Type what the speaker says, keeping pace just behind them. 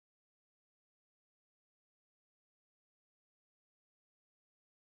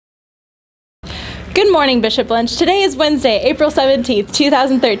Good morning, Bishop Lynch. Today is Wednesday, April 17th,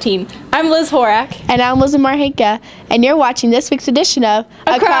 2013. I'm Liz Horak. And I'm Liz Marhenka, and you're watching this week's edition of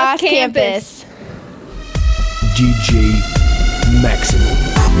Across Campus. DJ Maximum.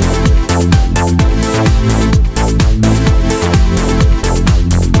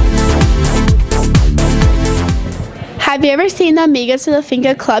 Have you ever seen the Amigos de la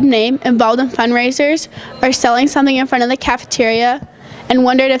Finca club name involved in fundraisers or selling something in front of the cafeteria and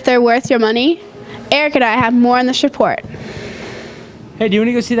wondered if they're worth your money? Eric and I have more on this report. Hey, do you want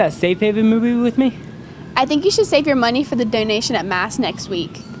to go see that Safe Haven movie with me? I think you should save your money for the donation at Mass next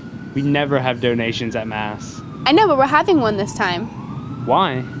week. We never have donations at Mass. I know, but we're having one this time.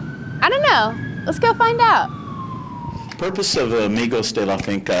 Why? I don't know. Let's go find out. The purpose of Amigos de la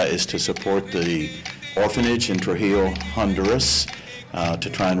Finca is to support the orphanage in Trujillo, Honduras, to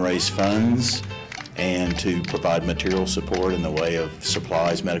try and raise funds and to provide material support in the way of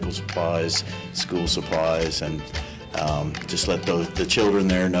supplies, medical supplies, school supplies, and just let the children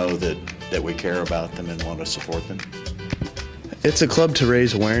there know that we care about them and want to support them. It's a club to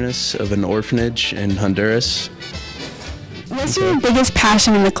raise awareness of an orphanage in Honduras. What's your biggest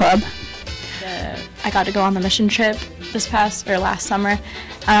passion in the club? I got to go on the mission trip last summer.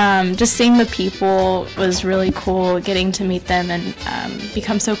 Just seeing the people was really cool, getting to meet them and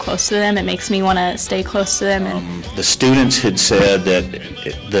become so close to them. It makes me want to stay close to them. And the students had said that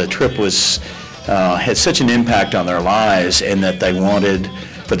the trip had such an impact on their lives and that they wanted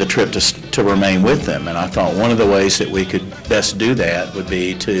for the trip to remain with them. And I thought one of the ways that we could best do that would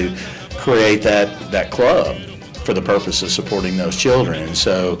be to create that club for the purpose of supporting those children. And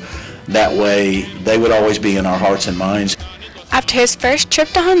so that way they would always be in our hearts and minds. After his first trip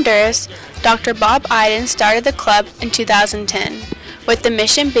to Honduras, Dr. Bob Iden started the club in 2010, with the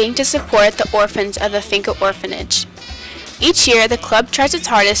mission being to support the orphans of the Finca orphanage. Each year, the club tries its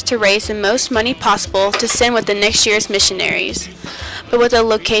hardest to raise the most money possible to send with the next year's missionaries. But with the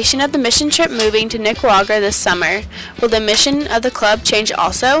location of the mission trip moving to Nicaragua this summer, will the mission of the club change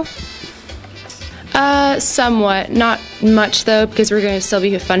also? Somewhat. Not much, though, because we're going to still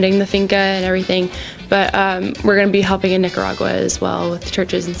be funding the Finca and everything. But we're going to be helping in Nicaragua as well with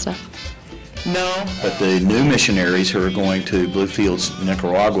churches and stuff. No. But the new missionaries who are going to Bluefields,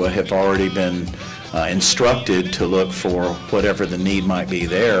 Nicaragua, have already been instructed to look for whatever the need might be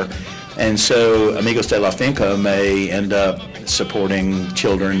there. And so Amigos de la Finca may end up supporting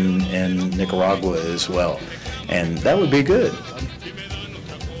children in Nicaragua as well. And that would be good.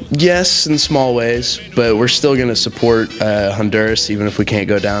 Yes, in small ways, but we're still going to support Honduras even if we can't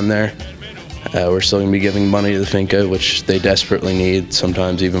go down there. We're still going to be giving money to the Finca, which they desperately need,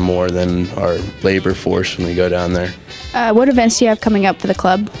 sometimes even more than our labor force when we go down there. What events do you have coming up for the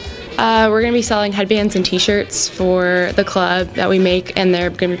club? We're going to be selling headbands and t-shirts for the club that we make, and they're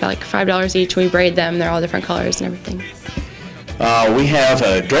going to be like $5 each. We braid them. They're all different colors and everything. We have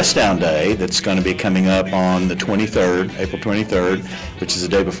a dress down day that's going to be coming up on the 23rd, April 23rd, which is the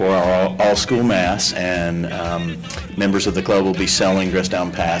day before our all-school mass, and members of the club will be selling dress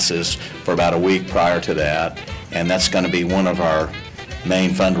down passes for about a week prior to that, and that's going to be one of our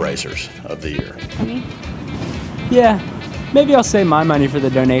main fundraisers of the year. Yeah, maybe I'll save my money for the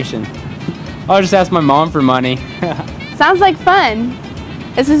donation. I'll just ask my mom for money. Sounds like fun.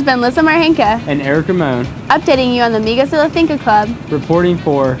 This has been Liz Marhenka And Eric Ramon, updating you on the Amigos de la Finca Club, reporting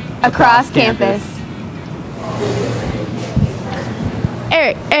for Across Campus.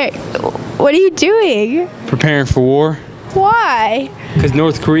 Eric, what are you doing? Preparing for war. Why? Because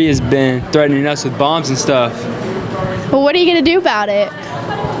North Korea's been threatening us with bombs and stuff. Well, what are you going to do about it?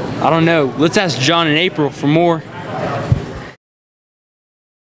 I don't know. Let's ask John and April for more.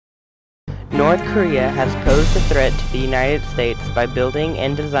 North Korea has posed a threat to the United States by building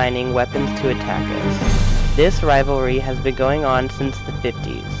and designing weapons to attack us. This rivalry has been going on since the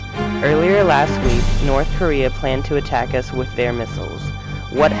 50s. Earlier last week, North Korea planned to attack us with their missiles.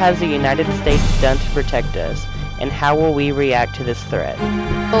 What has the United States done to protect us, and how will we react to this threat?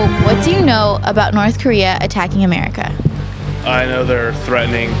 Well, what do you know about North Korea attacking America? I know they're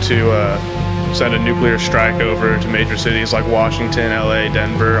threatening to send a nuclear strike over to major cities like Washington, LA,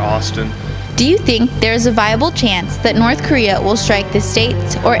 Denver, Austin. Do you think there's a viable chance that North Korea will strike the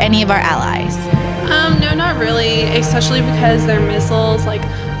States or any of our allies? No, not really, especially because their missiles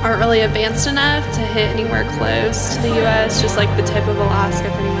aren't really advanced enough to hit anywhere close to the U.S., just like the tip of Alaska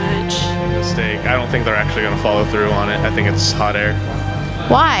pretty much. Mistake. I don't think they're actually going to follow through on it. I think it's hot air.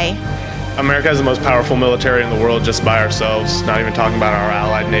 Why? America has the most powerful military in the world just by ourselves, not even talking about our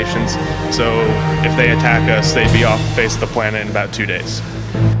allied nations. So if they attack us, they'd be off the face of the planet in about 2 days.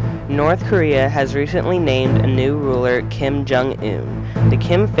 North Korea has recently named a new ruler, Kim Jong-un. The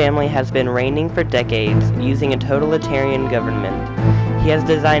Kim family has been reigning for decades, using a totalitarian government. He has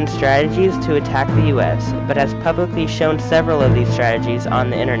designed strategies to attack the U.S., but has publicly shown several of these strategies on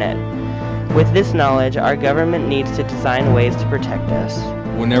the internet. With this knowledge, our government needs to design ways to protect us.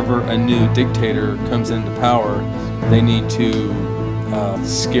 Whenever a new dictator comes into power, they need to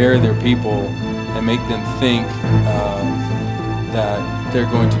scare their people and make them think that they're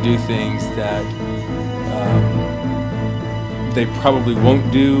going to do things that they probably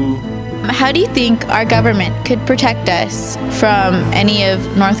won't do. How do you think our government could protect us from any of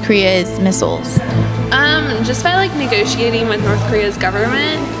North Korea's missiles? Just by negotiating with North Korea's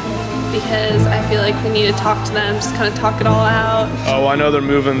government, because I feel like we need to talk to them, just kind of talk it all out. Oh, I know they're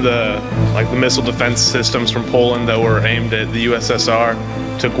moving the missile defense systems from Poland that were aimed at the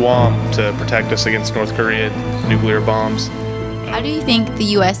USSR to Guam to protect us against North Korean nuclear bombs. How do you think the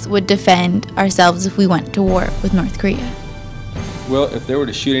U.S. would defend ourselves if we went to war with North Korea? Well, if they were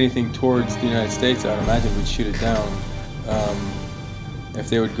to shoot anything towards the United States, I'd imagine we'd shoot it down. If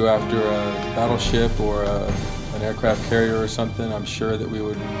they would go after a battleship or an aircraft carrier or something, I'm sure that we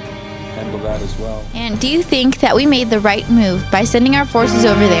would handle that as well. And do you think that we made the right move by sending our forces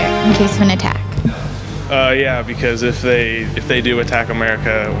over there in case of an attack? Yeah, because if they do attack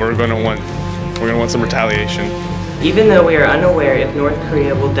America, we're gonna want some retaliation. Even though we are unaware if North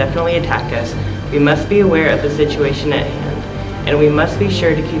Korea will definitely attack us, we must be aware of the situation at hand, and we must be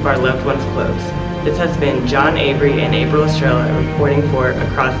sure to keep our loved ones close. This has been John Avery and April Estrella reporting for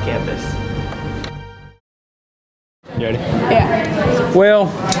Across Campus. You ready? Yeah. Well,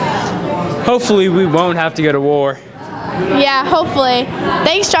 hopefully we won't have to go to war. Yeah, hopefully.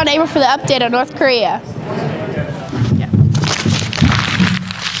 Thanks, John April, for the update on North Korea.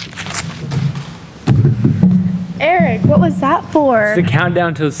 Eric, what was that for? It's the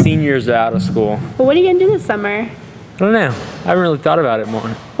countdown till seniors are out of school. Well, what are you going to do this summer? I don't know. I haven't really thought about it more.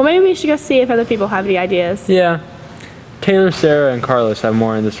 Well, maybe we should go see if other people have any ideas. Yeah. Taylor, Sarah, and Carlos have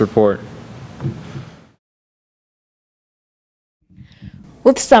more in this report.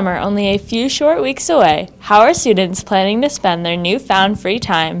 With summer only a few short weeks away, how are students planning to spend their newfound free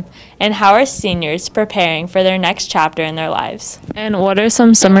time, and how are seniors preparing for their next chapter in their lives? And what are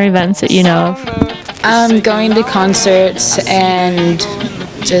some summer events that you know of? Going to concerts and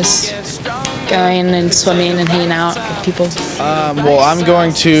just going and swimming and hanging out with people. Well, I'm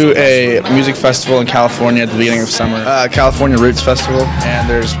going to a music festival in California at the beginning of summer, California Roots Festival, and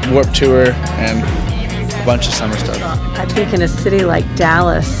there's Warped Tour and a bunch of summer stuff. I think in a city like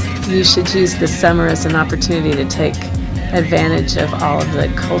Dallas, you should use the summer as an opportunity to take advantage of all of the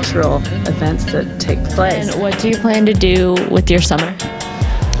cultural events that take place. And what do you plan to do with your summer?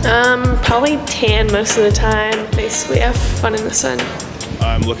 Probably tan most of the time, basically have fun in the sun.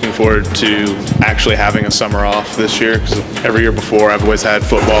 I'm looking forward to actually having a summer off this year, because every year before I've always had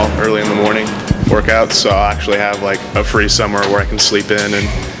football early in the morning workouts, so I'll actually have a free summer where I can sleep in and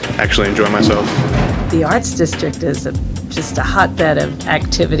actually enjoy myself. The Arts District is just a hotbed of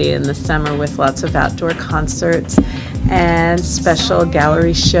activity in the summer with lots of outdoor concerts and special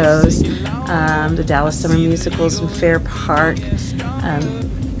gallery shows, the Dallas Summer Musicals in Fair Park.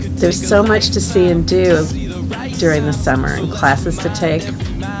 There's so much to see and do during the summer and classes to take.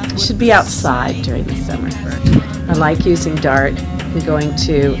 You should be outside during the summer. I like using DART and going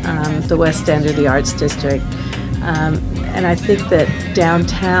to the West End or the Arts District. And I think that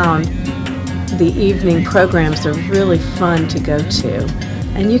downtown, the evening programs are really fun to go to.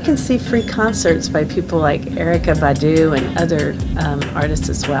 And you can see free concerts by people like Erykah Badu and other artists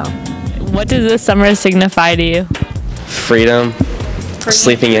as well. What does this summer signify to you? Freedom,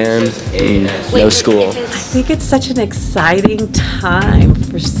 sleeping in, no school. I think it's such an exciting time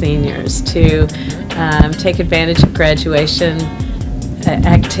for seniors to take advantage of graduation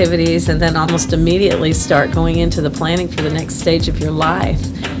activities and then almost immediately start going into the planning for the next stage of your life.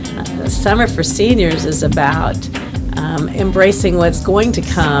 The summer for seniors is about embracing what's going to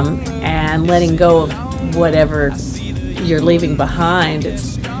come and letting go of whatever you're leaving behind.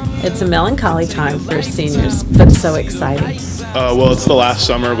 It's a melancholy time for seniors, but so exciting. Well, it's the last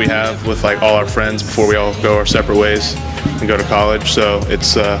summer we have with all our friends before we all go our separate ways and go to college. So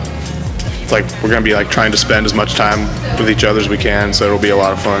it's we're going to be trying to spend as much time with each other as we can. So it'll be a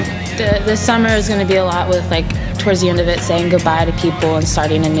lot of fun. The summer is going to be a lot with towards the end of it saying goodbye to people and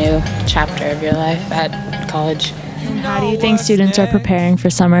starting a new chapter of your life at college. And how do you think students are preparing for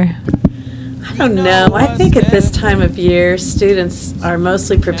summer? I don't know. I think at this time of year, students are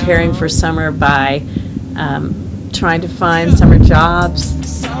mostly preparing for summer by trying to find summer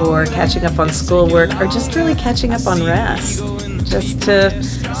jobs or catching up on schoolwork or just really catching up on rest. just to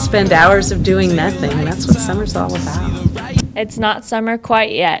spend hours of doing nothing. That's what summer's all about. It's not summer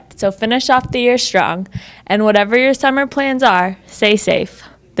quite yet, so finish off the year strong. And whatever your summer plans are, stay safe.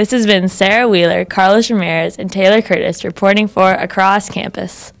 This has been Sarah Wheeler, Carlos Ramirez, and Taylor Curtis reporting for Across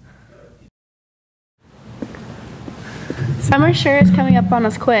Campus. Summer sure is coming up on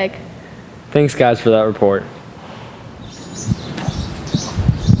us quick. Thanks, guys, for that report.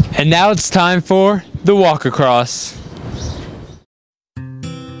 And now it's time for the walk across.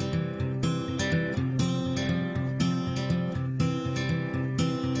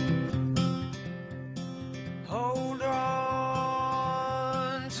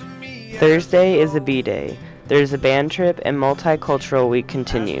 Thursday is a B-Day. There's a band trip and Multicultural Week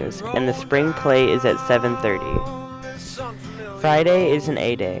continues, and the spring play is at 7:30. Friday is an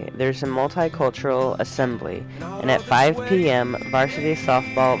A-Day. There's a Multicultural Assembly, and at 5 p.m., varsity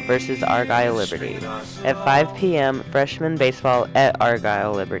softball versus Argyle Liberty. At 5 p.m., freshman baseball at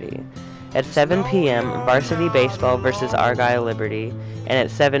Argyle Liberty. At 7 p.m., varsity baseball versus Argyle Liberty, and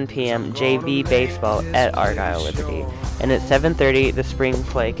at 7 p.m., JV baseball at Argyle Liberty. And at 7:30, the spring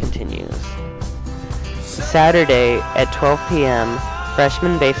play continues. Saturday at 12 p.m.,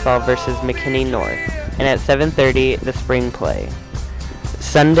 freshman baseball versus McKinney North, and at 7:30, the spring play.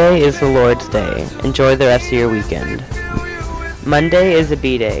 Sunday is the Lord's Day. Enjoy the rest of your weekend. Monday is a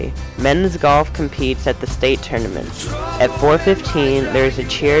B-Day. Men's golf competes at the state tournament. At 4:15, there is a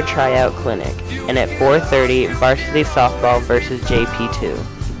cheer tryout clinic, and at 4:30, varsity softball versus JP2.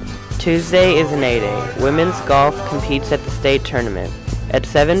 Tuesday is an A-Day. Women's golf competes at the state tournament. At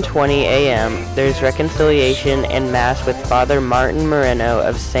 7:20 a.m., there's reconciliation and Mass with Father Martin Moreno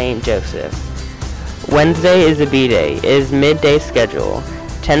of St. Joseph. Wednesday is a B-Day. It is midday schedule.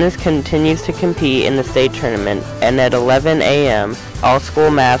 Tennis continues to compete in the state tournament, and at 11 a.m., all-school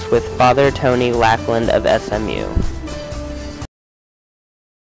Mass with Father Tony Lackland of SMU.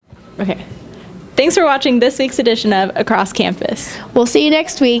 Okay. Thanks for watching this week's edition of Across Campus. We'll see you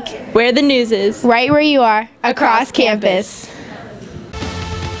next week. Where the news is. Right where you are. Across campus.